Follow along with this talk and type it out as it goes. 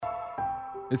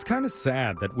It's kind of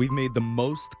sad that we've made the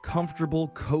most comfortable,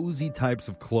 cozy types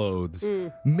of clothes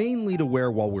mainly to wear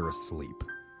while we're asleep.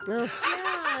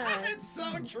 It's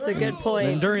so true. It's a good point.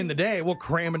 And during the day, we'll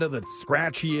cram into the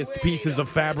scratchiest pieces of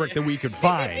fabric that we could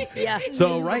find. Yeah.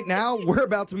 So right now, we're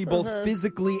about to be both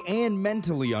physically and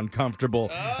mentally uncomfortable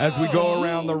as we go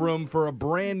around the room for a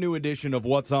brand new edition of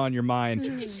What's on Your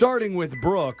Mind, starting with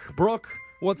Brooke. Brooke,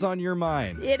 what's on your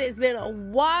mind? It has been a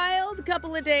wild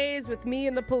couple of days with me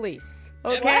and the police.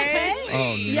 Okay? Oh,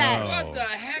 no. Yes. What the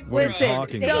heck? What are you Listen,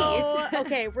 talking about? so,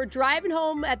 okay, we're driving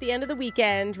home at the end of the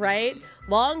weekend, right?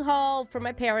 Long haul from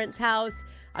my parents' house.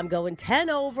 I'm going 10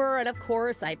 over, and of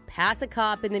course, I pass a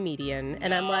cop in the median,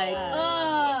 and I'm like,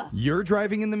 ugh. You're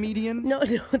driving in the median? No,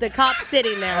 the cop's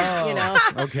sitting there, you know.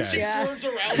 Okay. She swerves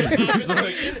around the cop is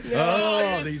like, Oh,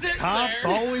 just these sit cops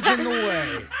there. always in the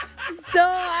way. So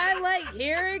I'm like,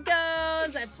 here it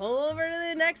goes. I pull over to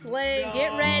the next lane,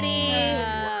 get ready.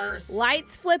 Worse.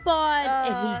 Lights flip on,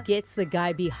 and he gets the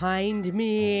guy behind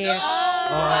me. Oh.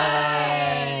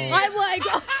 I'm like,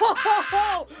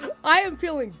 oh, I am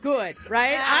feeling good,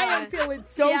 right? I am feeling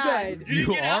so good. You You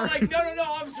get out are? like, no,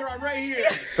 officer, I'm right here.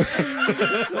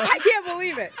 I can't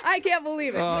believe it. I can't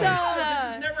believe it. Oh. This So,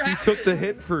 has never He happened. took the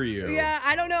hit for you. yeah,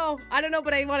 I don't know,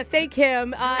 but I want to thank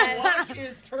him. Luck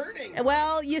is turning.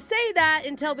 Well, you say that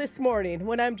until this morning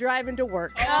when I'm driving to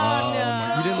work.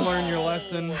 You didn't learn your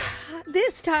lesson?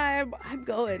 This time, I'm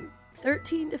going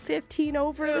 13 to 15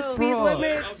 over the speed Oh.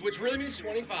 limit. Which really means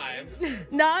 25.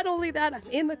 Not only that, I'm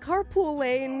in the carpool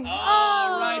lane.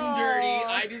 Oh, riding dirty.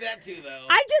 I do that too, though.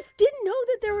 I just didn't know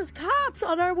that there was cops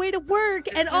on our way to work,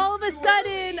 and all of a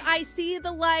sudden I see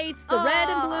the lights, the red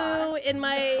and blue in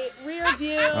my rear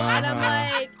view, and I'm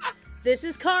like, this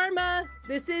is karma.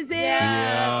 This is it.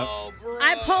 Yeah. Oh, bro.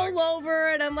 I pull over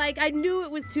and I'm like, I knew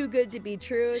it was too good to be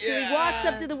true. So he walks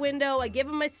up Yeah. to the window. I give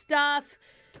him my stuff.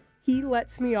 He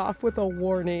lets me off with a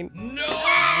warning. No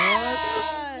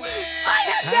way. I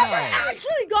have never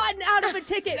actually gotten out of a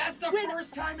ticket. That's the when-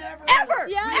 first time ever. Ever.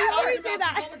 Yeah, We you talked always about say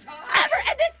that. this all the time. Ever.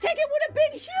 And this ticket would have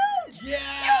been huge. Yeah.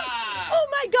 Huge. Oh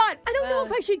my God. I don't know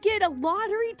if I should get a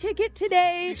lottery ticket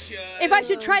today. You should. If I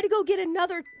should try to go get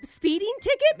another speeding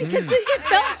ticket because it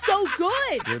felt so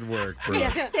good. Good work, Brooke.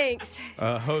 Yeah, thanks.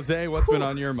 Jose, what's been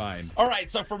on your mind? All right,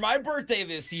 so for my birthday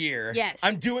this year, Yes.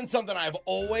 I'm doing something I've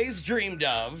always dreamed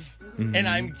of, and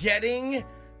I'm getting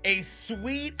a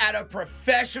suite at a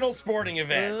professional sporting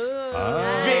event.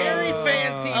 Very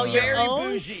fancy, Oh, your very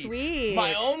own bougie. suite.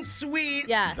 My own suite.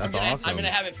 Yeah. That's I'm awesome. gonna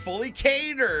have it fully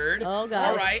catered. Oh, gosh.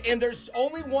 All right, and there's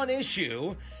only one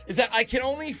issue, is that I can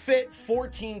only fit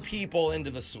 14 people into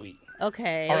the suite.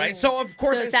 Okay. All right, so of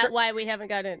course So I is that start- why we haven't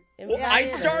gotten Well,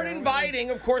 invited? I start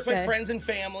inviting, of course, my Okay. friends and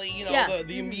family, you know, Yeah.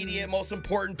 the immediate, most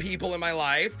important people in my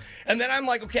life. And then I'm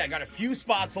like, okay, I got a few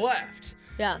spots left.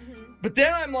 Yeah. But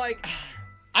then I'm like,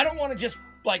 I don't want to just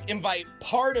invite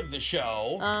part of the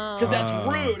show because that's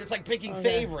rude. It's like picking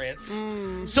favorites.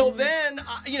 So then,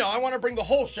 I want to bring the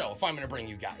whole show if I'm going to bring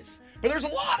you guys. But there's a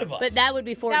lot of us. But that would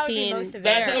be 14 That would be most of it.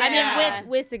 there. That's- I mean, yeah.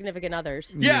 with significant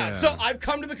others. Yeah, so I've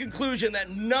come to the conclusion that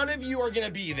none of you are going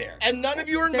to be there. And none of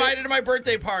you are invited to my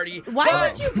birthday party. Why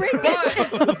would you bring this?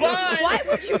 But Why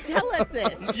would you tell us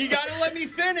this? you got to let me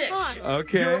finish.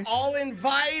 Okay. You're all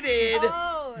invited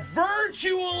Oh.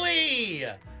 virtually.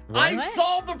 I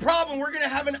solved the problem. We're going to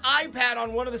have an iPad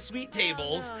on one of the suite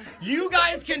tables. You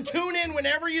guys can tune in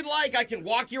whenever you'd like. I can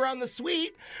walk you around the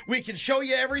suite. We can show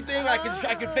you everything. I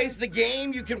can face the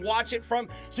game. You can watch it from.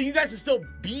 So you guys can still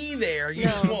be there. You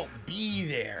just won't be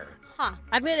there.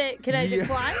 I'm gonna. Can I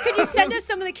decline? Could you send us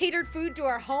some of the catered food to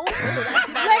our home?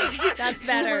 That's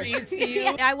better. Uber Eats to you.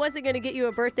 I wasn't gonna get you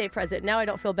a birthday present. Now I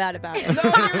don't feel bad about it. No,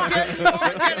 you're getting me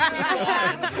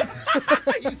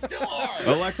one. You still are.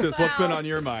 Alexis, what's been on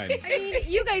your mind? I mean,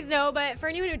 you guys know, but for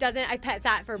anyone who doesn't, I pet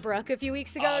sat for Brooke a few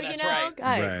weeks ago, Oh, that's you know? right.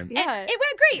 God. Right. Yeah. And it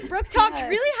went great. Brooke talked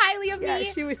really highly of Yeah,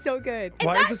 me. she was so good.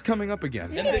 Why is this coming up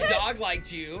again? And the dog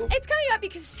liked you. It's coming up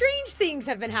because strange things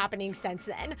have been happening since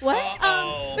then. What?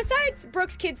 Uh-oh. Besides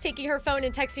Brooke's kids taking her phone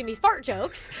and texting me fart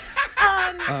jokes.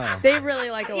 They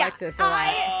really like Alexis a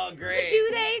lot. Oh, great. Do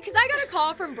they? Because I got a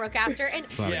call from Brooke after, and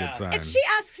It's not a good sign. and she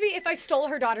asks me if I stole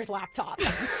her daughter's laptop.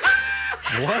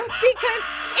 What? Because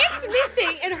it's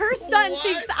missing, and her son What?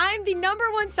 thinks I'm the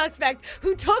 #1 suspect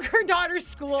who took her daughter's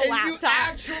school And you laptop.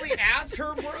 actually asked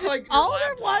her, like, your Alder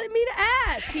laptop? wanted me to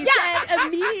ask. He said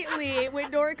immediately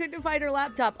when Nora couldn't find her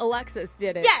laptop, Alexis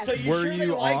did it. Yes. So you Were sure they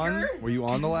you like on? her? Were you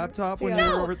on the laptop when you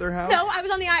were over at their house? No, I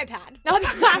was on the iPad, not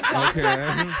the laptop.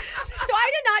 Okay.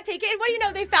 I did not take it. And what do you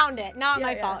know? They found it. Not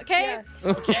my fault, okay?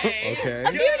 Yeah. Okay. Okay.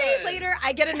 A few days later,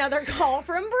 I get another call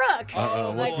from Brooke.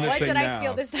 Uh-oh, what's What missing did now? I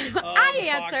steal this time? the I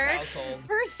Fox answered. household.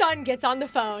 Her son gets on the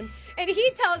phone, and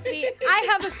he tells me, I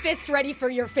have a fist ready for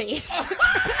your face.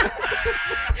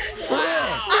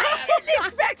 I didn't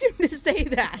expect him to say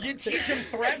that. You teach him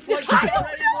threats like I this don't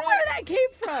already, know bro? where that came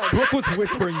from. Brooke was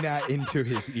whispering that into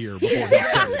his ear before he said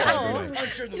it, by the way.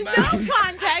 Punch her in the No mouth.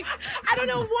 context. I don't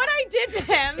know what I did to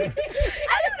him.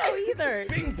 I don't know either.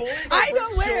 Being bullied by I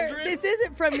Brooke's swear, children? this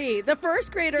isn't from me. The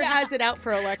first grader has it out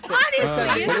for Alexis.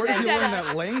 Honestly, But where did he learn vendetta.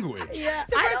 that language? Yeah,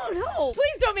 So I first- don't know.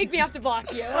 Please don't make me have to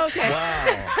block you. Okay.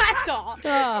 Wow. That's all.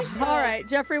 All right,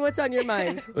 Jeffrey, what's on your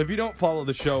mind? If you don't follow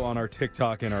the show on our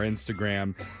TikTok and our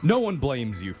Instagram, no one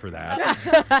blames you for that.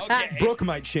 Okay. Brooke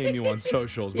might shame you on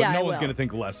socials, but Yeah, no I one's will. going to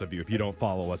think less of you if you don't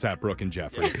follow us at Brooke and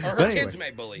Jeffrey. Or her But anyway, kids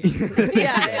may bully.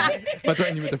 Yeah. I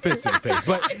threaten you with a fist in the face.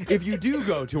 But if you do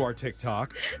go to our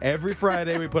TikTok, every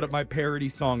Friday we put up my parody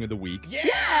song of the week. Yeah,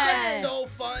 that's so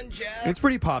fun, Jeff. It's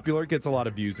pretty popular. It gets a lot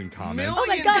of views and comments. Oh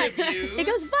my Millions God. of views. It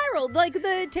goes viral. Like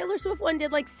the Taylor Swift one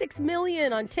did like 6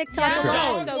 million on TikTok Yeah. The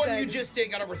alone. So one good. you just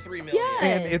did got over 3 million. Yeah.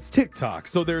 And it's TikTok,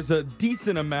 so there's a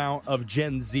decent amount of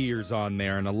Gen Zers on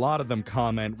there, and a lot of them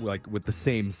comment like with the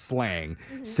same slang,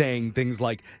 saying things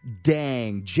like,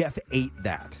 dang, Jeff ate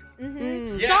that.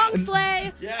 Yeah. Song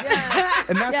slay. Yeah.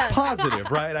 And that's Yeah.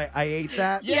 positive, right? I ate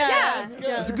that. Yeah. Yeah. That's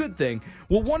good. It's a good thing.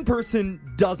 Well, one person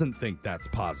doesn't think that's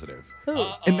positive. Who?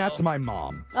 And that's my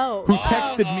mom, Oh. who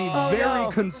texted me very no.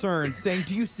 concerned saying,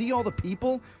 do you see all the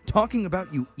people talking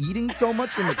about you eating so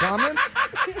much in the comments?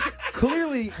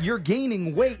 Clearly, you're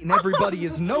gaining weight and everybody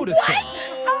is noticing.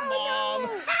 Oh,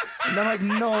 Mom. And I'm like,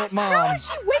 no, How Mom. is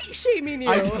she weight shaming you?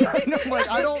 I'm like,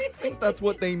 I don't think that's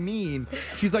what they mean.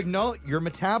 She's like, no, your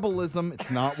metabolism,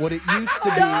 it's not what it used to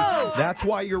be. No. That's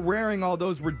why you're wearing all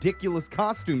those ridiculous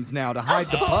costumes now to hide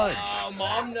the pudge. Oh,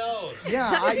 Mom knows.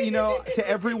 Yeah, to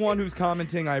everyone who's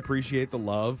commenting, I appreciate the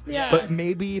love. Yeah. But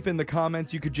maybe if in the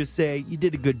comments you could just say, you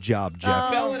did a good job, Jeff.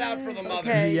 Spell it out for the mother.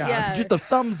 okay. yeah, just a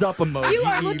thumbs up emoji. You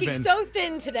are looking even. so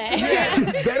thin today.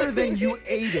 Yeah, better than you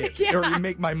ate it, Yeah. or you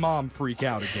make my mom freak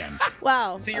out again.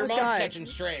 Wow. See, your Oh, mom's God. catching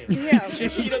strays. Yeah.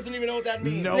 She doesn't even know what that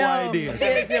means. No No, idea. she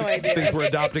has no idea. Thinks we're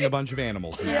adopting a bunch of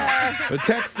animals now. Yeah. But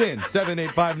text in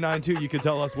 78592. You can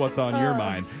tell us what's on your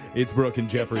mind. It's Brooke and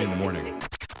Jeffrey in the morning.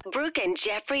 Brooke and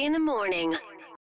Jeffrey in the morning.